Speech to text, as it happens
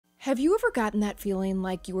Have you ever gotten that feeling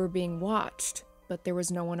like you were being watched, but there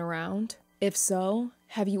was no one around? If so,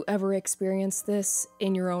 have you ever experienced this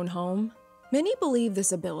in your own home? Many believe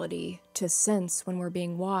this ability to sense when we're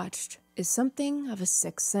being watched is something of a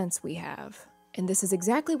sixth sense we have. And this is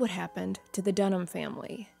exactly what happened to the Dunham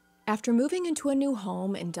family. After moving into a new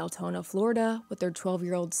home in Deltona, Florida, with their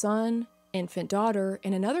 12-year-old son, infant daughter,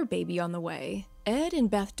 and another baby on the way, Ed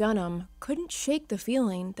and Beth Dunham couldn't shake the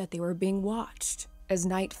feeling that they were being watched. As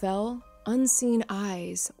night fell, unseen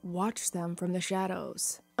eyes watched them from the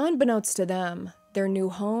shadows. Unbeknownst to them, their new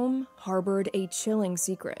home harbored a chilling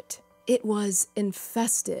secret. It was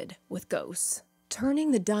infested with ghosts,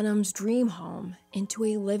 turning the Dunhams' dream home into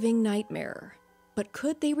a living nightmare. But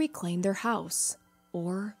could they reclaim their house?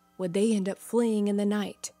 Or would they end up fleeing in the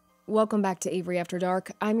night? Welcome back to Avery After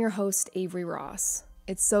Dark. I'm your host, Avery Ross.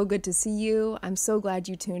 It's so good to see you. I'm so glad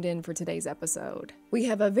you tuned in for today's episode. We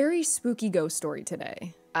have a very spooky ghost story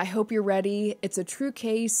today. I hope you're ready. It's a true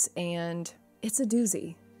case and it's a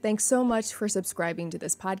doozy. Thanks so much for subscribing to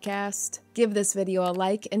this podcast. Give this video a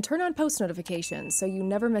like and turn on post notifications so you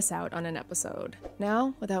never miss out on an episode.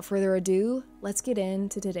 Now, without further ado, let's get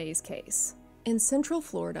into today's case. In Central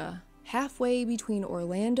Florida, halfway between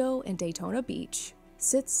Orlando and Daytona Beach,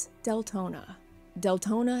 sits Deltona.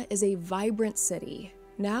 Deltona is a vibrant city,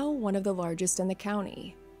 now one of the largest in the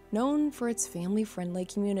county, known for its family-friendly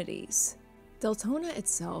communities. Deltona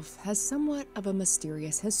itself has somewhat of a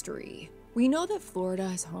mysterious history. We know that Florida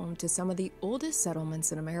is home to some of the oldest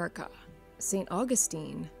settlements in America. St.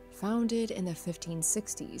 Augustine, founded in the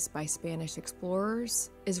 1560s by Spanish explorers,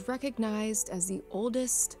 is recognized as the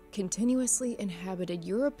oldest continuously inhabited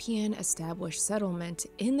European established settlement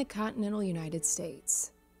in the continental United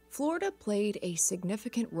States. Florida played a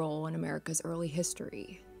significant role in America's early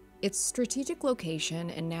history. Its strategic location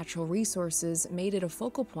and natural resources made it a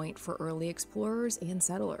focal point for early explorers and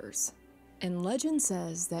settlers. And legend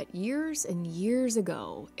says that years and years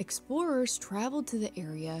ago, explorers traveled to the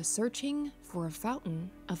area searching for a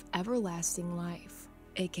fountain of everlasting life,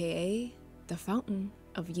 aka the Fountain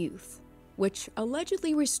of Youth, which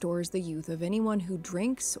allegedly restores the youth of anyone who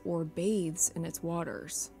drinks or bathes in its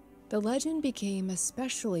waters. The legend became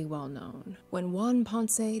especially well known when Juan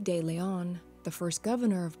Ponce de Leon, the first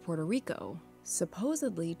governor of Puerto Rico,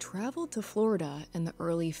 supposedly traveled to Florida in the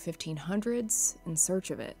early 1500s in search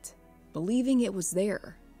of it, believing it was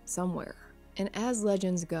there somewhere. And as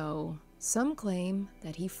legends go, some claim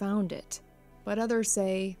that he found it, but others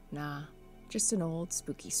say, nah, just an old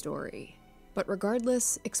spooky story. But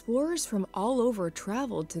regardless, explorers from all over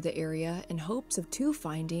traveled to the area in hopes of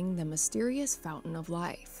finding the mysterious fountain of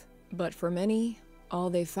life. But for many, all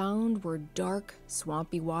they found were dark,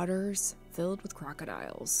 swampy waters filled with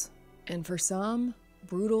crocodiles. And for some,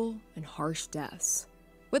 brutal and harsh deaths.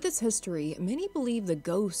 With its history, many believe the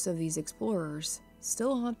ghosts of these explorers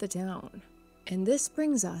still haunt the town. And this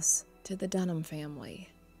brings us to the Dunham family.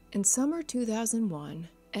 In summer 2001,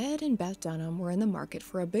 Ed and Beth Dunham were in the market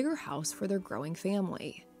for a bigger house for their growing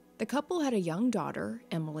family. The couple had a young daughter,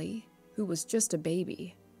 Emily, who was just a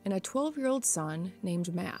baby, and a 12-year-old son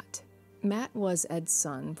named Matt. Matt was Ed's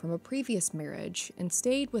son from a previous marriage and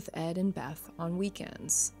stayed with Ed and Beth on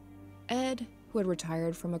weekends. Ed, who had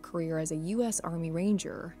retired from a career as a U.S. Army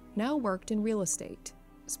Ranger, now worked in real estate,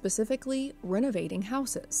 specifically renovating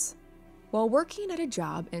houses. While working at a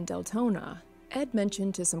job in Deltona, Ed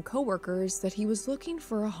mentioned to some coworkers that he was looking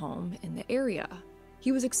for a home in the area.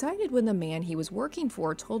 He was excited when the man he was working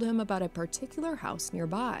for told him about a particular house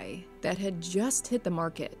nearby that had just hit the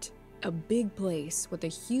market, a big place with a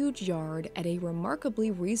huge yard at a remarkably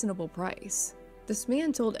reasonable price. This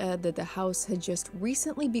man told Ed that the house had just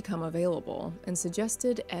recently become available and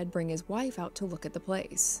suggested Ed bring his wife out to look at the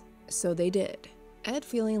place. So they did, Ed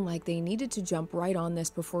feeling like they needed to jump right on this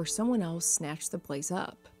before someone else snatched the place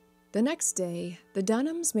up. The next day, the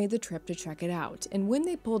Dunhams made the trip to check it out, and when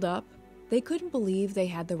they pulled up, they couldn't believe they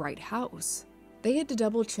had the right house. They had to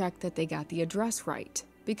double check that they got the address right,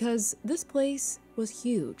 because this place was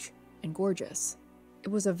huge and gorgeous. It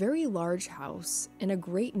was a very large house in a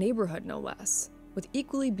great neighborhood, no less, with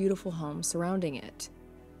equally beautiful homes surrounding it.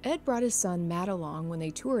 Ed brought his son Matt along when they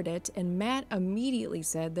toured it, and Matt immediately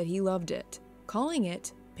said that he loved it, calling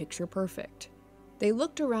it picture perfect. They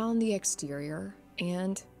looked around the exterior,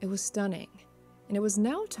 and it was stunning. And it was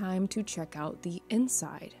now time to check out the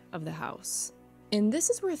inside of the house. And this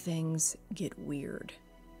is where things get weird.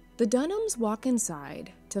 The Dunhams walk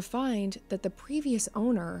inside to find that the previous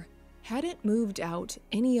owner hadn't moved out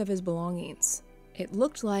any of his belongings. It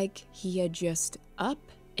looked like he had just up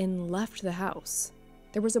and left the house.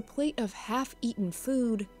 There was a plate of half-eaten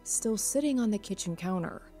food still sitting on the kitchen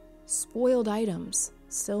counter, spoiled items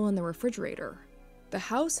still in the refrigerator. The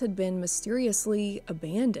house had been mysteriously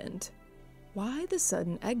abandoned. Why the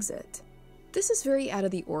sudden exit? This is very out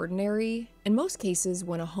of the ordinary. In most cases,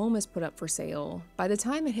 when a home is put up for sale, by the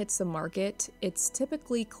time it hits the market, it's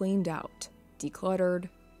typically cleaned out, decluttered.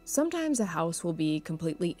 Sometimes a house will be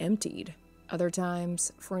completely emptied. Other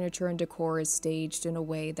times, furniture and decor is staged in a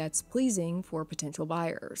way that's pleasing for potential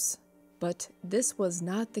buyers. But this was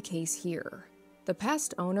not the case here. The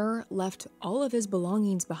past owner left all of his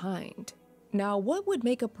belongings behind. Now, what would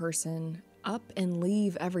make a person up and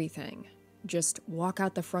leave everything? Just walk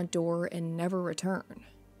out the front door and never return?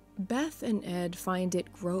 Beth and Ed find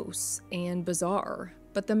it gross and bizarre,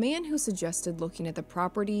 but the man who suggested looking at the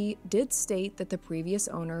property did state that the previous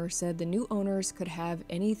owner said the new owners could have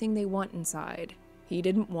anything they want inside. He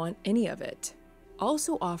didn't want any of it,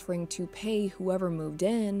 also offering to pay whoever moved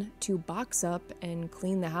in to box up and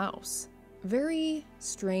clean the house. Very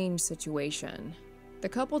strange situation. The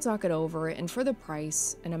couple talk it over, and for the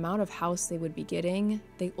price and amount of house they would be getting,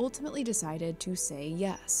 they ultimately decided to say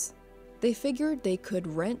yes. They figured they could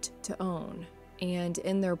rent to own, and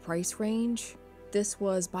in their price range, this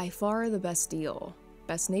was by far the best deal.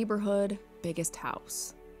 Best neighborhood, biggest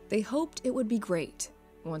house. They hoped it would be great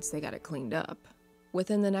once they got it cleaned up.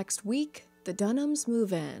 Within the next week, the Dunhams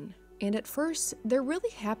move in, and at first, they're really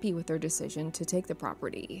happy with their decision to take the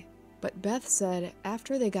property. But Beth said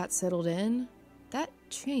after they got settled in, that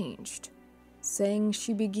changed, saying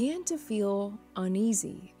she began to feel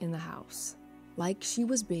uneasy in the house, like she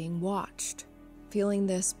was being watched, feeling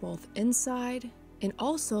this both inside and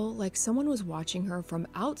also like someone was watching her from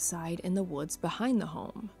outside in the woods behind the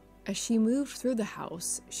home. As she moved through the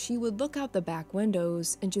house, she would look out the back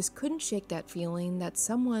windows and just couldn't shake that feeling that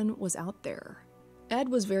someone was out there. Ed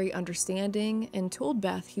was very understanding and told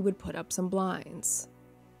Beth he would put up some blinds.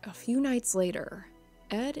 A few nights later,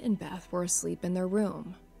 Ed and Beth were asleep in their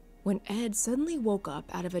room when Ed suddenly woke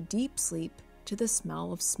up out of a deep sleep to the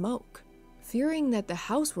smell of smoke. Fearing that the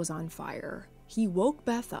house was on fire, he woke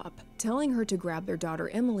Beth up, telling her to grab their daughter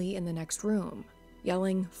Emily in the next room.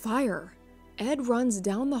 Yelling, "Fire!" Ed runs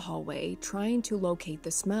down the hallway trying to locate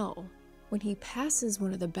the smell when he passes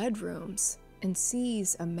one of the bedrooms and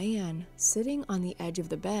sees a man sitting on the edge of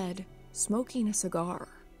the bed smoking a cigar.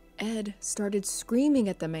 Ed started screaming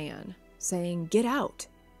at the man, saying, "Get out!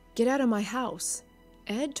 Get out of my house!"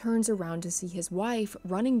 Ed turns around to see his wife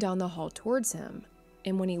running down the hall towards him,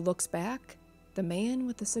 and when he looks back, the man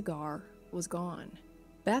with the cigar was gone.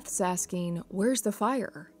 Beth's asking, "Where's the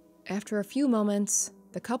fire?" After a few moments,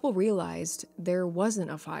 the couple realized there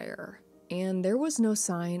wasn't a fire, and there was no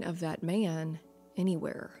sign of that man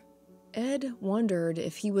anywhere. Ed wondered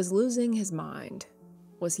if he was losing his mind.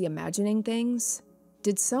 Was he imagining things?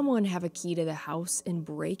 Did someone have a key to the house and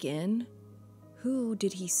break in? Who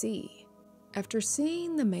did he see? After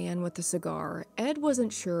seeing the man with the cigar, Ed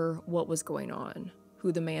wasn't sure what was going on,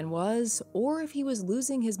 who the man was, or if he was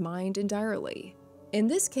losing his mind entirely. And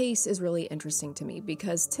this case is really interesting to me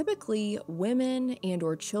because typically women and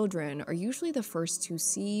or children are usually the first to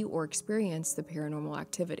see or experience the paranormal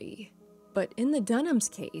activity. But in the Dunhams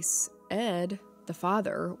case, Ed, the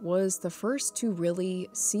father, was the first to really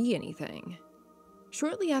see anything.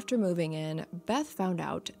 Shortly after moving in, Beth found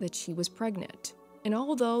out that she was pregnant, and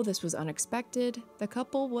although this was unexpected, the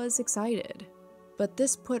couple was excited. But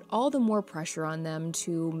this put all the more pressure on them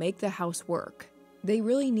to make the house work. They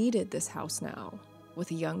really needed this house now,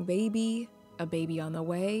 with a young baby, a baby on the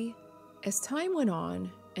way. As time went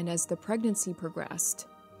on, and as the pregnancy progressed,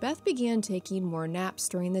 Beth began taking more naps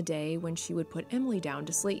during the day when she would put Emily down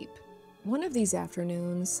to sleep. One of these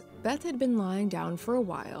afternoons, Beth had been lying down for a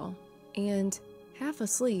while, and half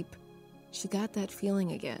asleep, she got that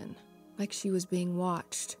feeling again, like she was being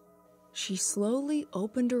watched. She slowly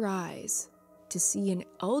opened her eyes to see an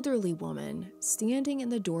elderly woman standing in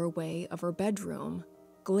the doorway of her bedroom,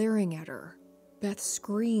 glaring at her. Beth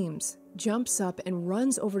screams, jumps up, and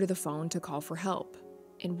runs over to the phone to call for help,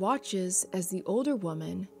 and watches as the older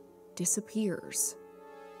woman disappears.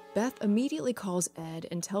 Beth immediately calls Ed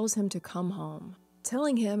and tells him to come home,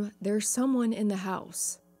 telling him there's someone in the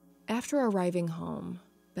house. After arriving home,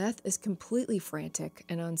 Beth is completely frantic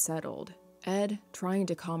and unsettled, Ed trying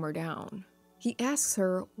to calm her down. He asks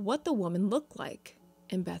her what the woman looked like,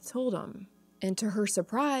 and Beth told him. And to her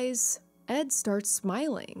surprise, Ed starts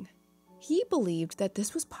smiling. He believed that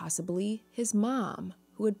this was possibly his mom,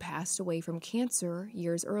 who had passed away from cancer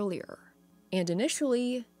years earlier. And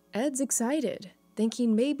initially, Ed's excited,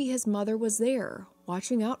 thinking maybe his mother was there,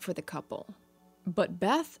 watching out for the couple. But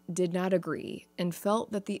Beth did not agree and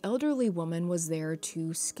felt that the elderly woman was there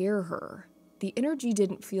to scare her. The energy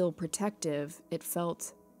didn't feel protective, it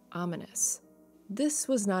felt ominous. This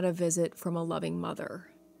was not a visit from a loving mother,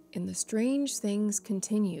 and the strange things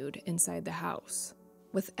continued inside the house.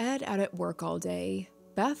 With Ed out at work all day,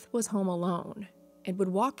 Beth was home alone and would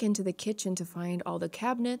walk into the kitchen to find all the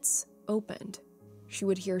cabinets opened. She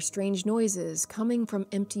would hear strange noises coming from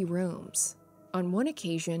empty rooms. On one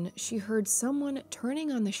occasion, she heard someone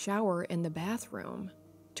turning on the shower in the bathroom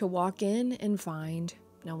to walk in and find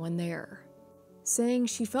no one there, saying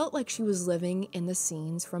she felt like she was living in the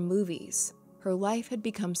scenes from movies. Her life had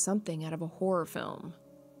become something out of a horror film.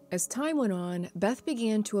 As time went on, Beth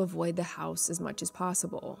began to avoid the house as much as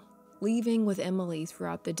possible, leaving with Emily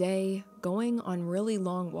throughout the day, going on really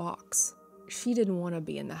long walks. She didn't want to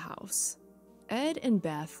be in the house. Ed and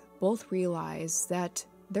Beth both realized that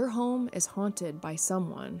their home is haunted by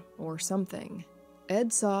someone or something.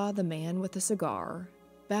 Ed saw the man with the cigar.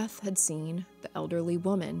 Beth had seen the elderly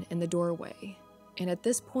woman in the doorway. And at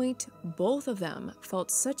this point, both of them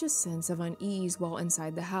felt such a sense of unease while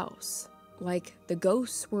inside the house, like the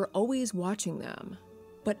ghosts were always watching them.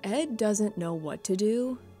 But Ed doesn't know what to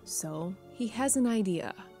do, so he has an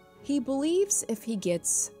idea. He believes if he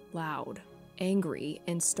gets loud, angry,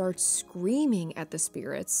 and starts screaming at the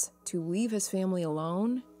spirits to leave his family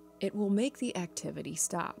alone, it will make the activity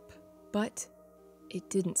stop. But it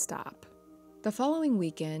didn't stop. The following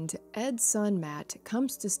weekend, Ed's son Matt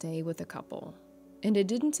comes to stay with the couple, and it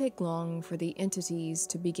didn't take long for the entities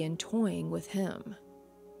to begin toying with him.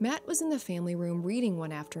 Matt was in the family room reading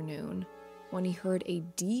one afternoon when he heard a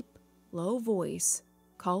deep, low voice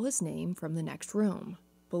call his name from the next room.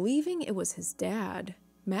 Believing it was his dad,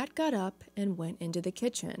 Matt got up and went into the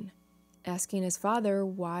kitchen, asking his father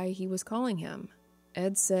why he was calling him.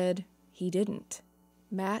 Ed said he didn't.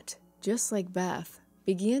 Matt, just like Beth,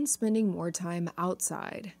 began spending more time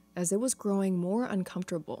outside as it was growing more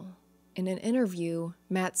uncomfortable. In an interview,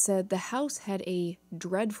 Matt said the house had a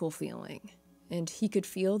dreadful feeling, and he could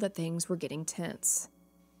feel that things were getting tense.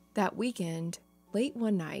 That weekend, late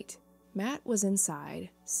one night, Matt was inside,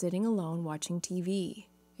 sitting alone watching TV,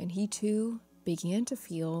 and he too began to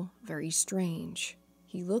feel very strange.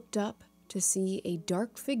 He looked up to see a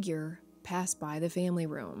dark figure pass by the family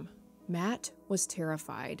room. Matt was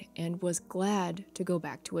terrified and was glad to go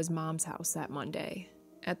back to his mom's house that Monday.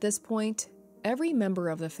 At this point, every member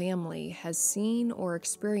of the family has seen or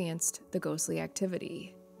experienced the ghostly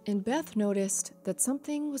activity, and Beth noticed that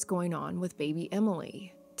something was going on with baby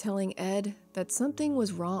Emily, telling Ed that something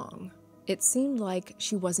was wrong. It seemed like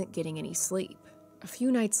she wasn't getting any sleep. A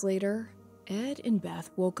few nights later, Ed and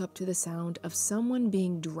Beth woke up to the sound of someone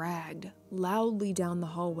being dragged loudly down the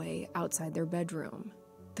hallway outside their bedroom.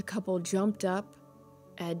 The couple jumped up.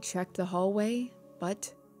 Ed checked the hallway,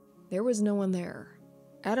 but there was no one there.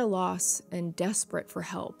 At a loss and desperate for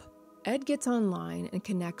help, Ed gets online and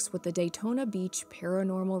connects with the Daytona Beach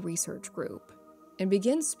Paranormal Research Group and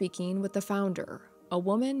begins speaking with the founder, a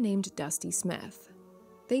woman named Dusty Smith.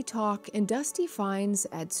 They talk, and Dusty finds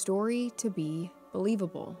Ed's story to be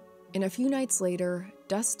believable. And a few nights later,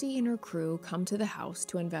 Dusty and her crew come to the house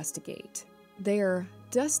to investigate. There,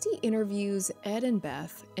 Dusty interviews Ed and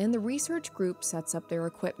Beth, and the research group sets up their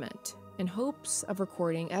equipment in hopes of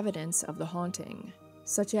recording evidence of the haunting,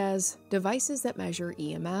 such as devices that measure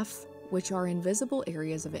EMF, which are invisible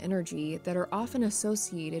areas of energy that are often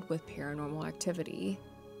associated with paranormal activity.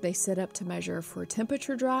 They set up to measure for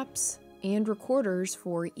temperature drops, and recorders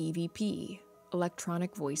for EVP,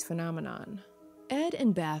 electronic voice phenomenon. Ed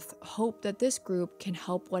and Beth hope that this group can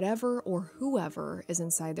help whatever or whoever is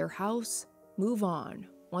inside their house move on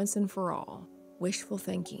once and for all. Wishful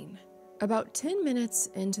thinking. About 10 minutes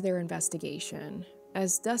into their investigation,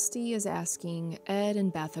 as Dusty is asking Ed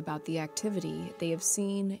and Beth about the activity they have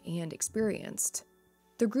seen and experienced,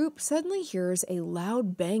 the group suddenly hears a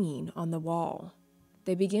loud banging on the wall.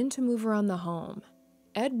 They begin to move around the home.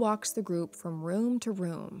 Ed walks the group from room to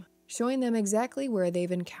room, showing them exactly where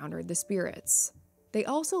they've encountered the spirits. They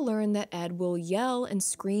also learn that Ed will yell and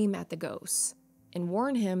scream at the ghosts, and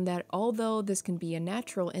warn him that although this can be a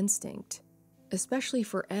natural instinct, especially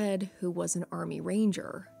for Ed, who was an Army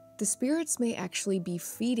Ranger, the spirits may actually be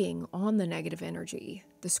feeding on the negative energy,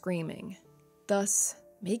 the screaming, thus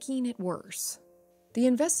making it worse. The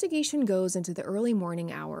investigation goes into the early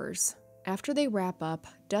morning hours. After they wrap up,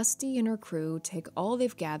 Dusty and her crew take all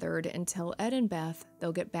they've gathered and tell Ed and Beth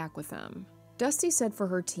they'll get back with them. Dusty said for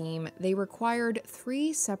her team they required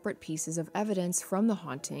 3 separate pieces of evidence from the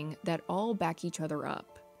haunting that all back each other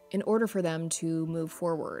up in order for them to move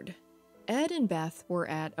forward. Ed and Beth were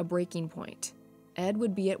at a breaking point. Ed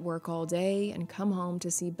would be at work all day and come home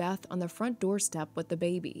to see Beth on the front doorstep with the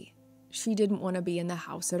baby. She didn't want to be in the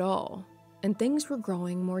house at all, and things were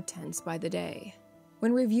growing more tense by the day.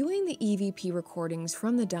 When reviewing the EVP recordings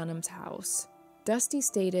from the Dunham's house, Dusty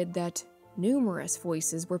stated that numerous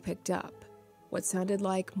voices were picked up, what sounded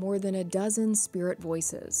like more than a dozen spirit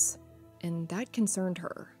voices, and that concerned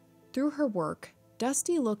her. Through her work,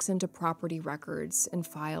 Dusty looks into property records and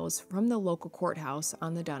files from the local courthouse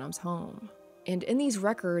on the Dunham's home. And in these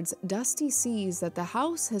records, Dusty sees that the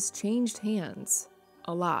house has changed hands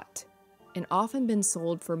a lot, and often been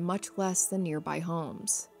sold for much less than nearby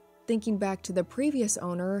homes. Thinking back to the previous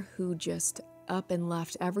owner who just up and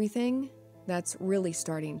left everything, that's really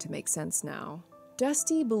starting to make sense now.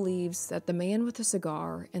 Dusty believes that the man with the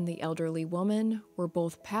cigar and the elderly woman were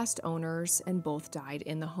both past owners and both died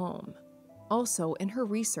in the home. Also, in her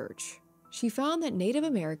research, she found that Native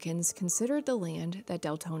Americans considered the land that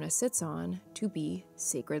Deltona sits on to be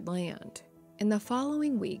sacred land. In the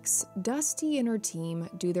following weeks, Dusty and her team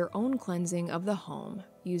do their own cleansing of the home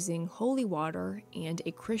using holy water and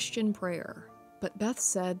a Christian prayer. But Beth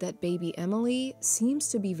said that baby Emily seems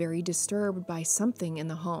to be very disturbed by something in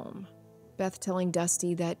the home. Beth telling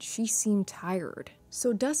Dusty that she seemed tired.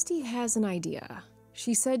 So Dusty has an idea.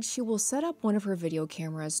 She said she will set up one of her video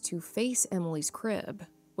cameras to face Emily's crib,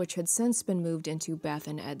 which had since been moved into Beth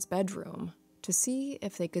and Ed's bedroom, to see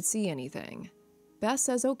if they could see anything. Beth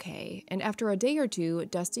says okay, and after a day or two,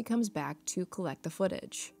 Dusty comes back to collect the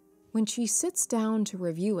footage. When she sits down to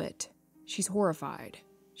review it, she's horrified.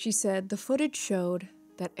 She said the footage showed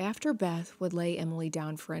that after Beth would lay Emily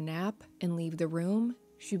down for a nap and leave the room,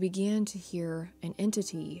 she began to hear an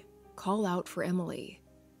entity call out for Emily.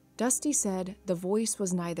 Dusty said the voice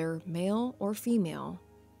was neither male or female,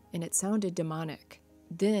 and it sounded demonic.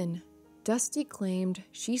 Then, Dusty claimed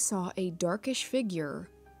she saw a darkish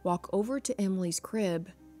figure walk over to Emily's crib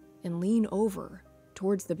and lean over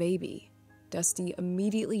towards the baby. Dusty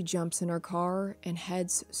immediately jumps in her car and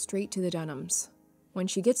heads straight to the Dunhams. When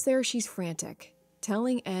she gets there, she's frantic,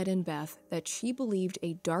 telling Ed and Beth that she believed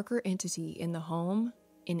a darker entity in the home,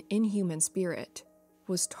 an inhuman spirit,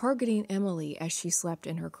 was targeting Emily as she slept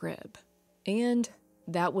in her crib. And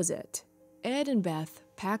that was it. Ed and Beth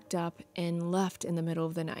packed up and left in the middle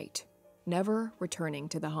of the night, never returning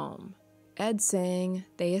to the home. Ed saying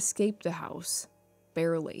they escaped the house,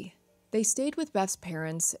 barely. They stayed with Beth's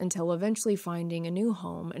parents until eventually finding a new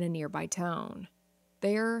home in a nearby town.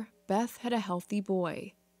 There, Beth had a healthy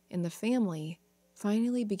boy, and the family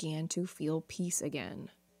finally began to feel peace again.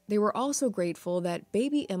 They were also grateful that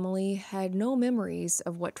baby Emily had no memories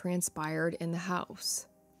of what transpired in the house,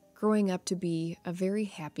 growing up to be a very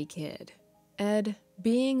happy kid. Ed,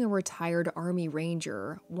 being a retired Army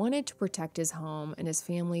Ranger, wanted to protect his home and his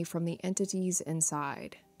family from the entities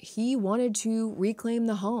inside. He wanted to reclaim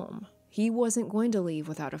the home. He wasn't going to leave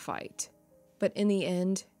without a fight. But in the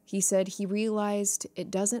end, he said he realized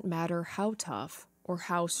it doesn't matter how tough or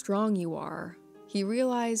how strong you are. He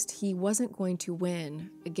realized he wasn't going to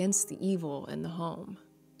win against the evil in the home.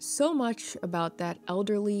 So much about that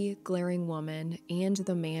elderly, glaring woman and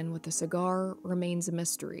the man with the cigar remains a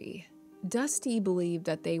mystery. Dusty believed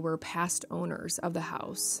that they were past owners of the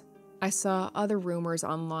house. I saw other rumors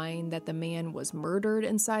online that the man was murdered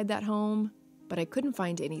inside that home, but I couldn't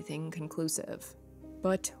find anything conclusive.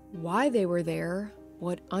 But why they were there,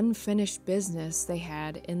 what unfinished business they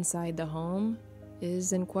had inside the home,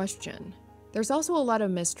 is in question. There's also a lot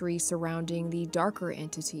of mystery surrounding the darker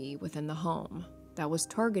entity within the home that was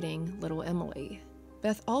targeting little Emily.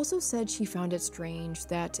 Beth also said she found it strange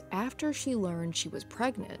that after she learned she was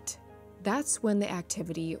pregnant, that's when the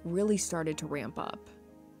activity really started to ramp up.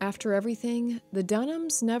 After everything, the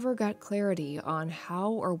Dunhams never got clarity on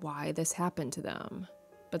how or why this happened to them.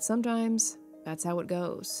 But sometimes, that's how it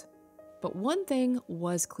goes. But one thing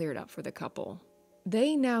was cleared up for the couple.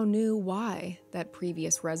 They now knew why that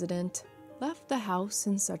previous resident left the house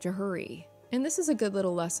in such a hurry. And this is a good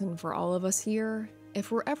little lesson for all of us here.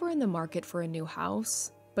 If we're ever in the market for a new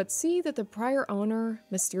house, but see that the prior owner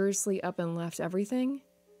mysteriously up and left everything,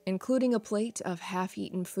 including a plate of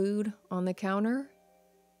half-eaten food on the counter,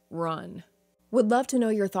 run. Would love to know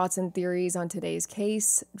your thoughts and theories on today's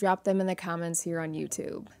case. Drop them in the comments here on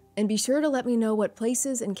YouTube. And be sure to let me know what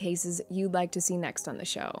places and cases you'd like to see next on the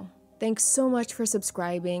show. Thanks so much for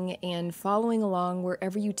subscribing and following along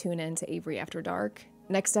wherever you tune in to Avery After Dark.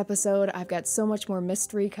 Next episode, I've got so much more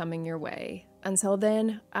mystery coming your way. Until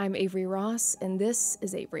then, I'm Avery Ross, and this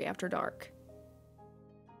is Avery After Dark.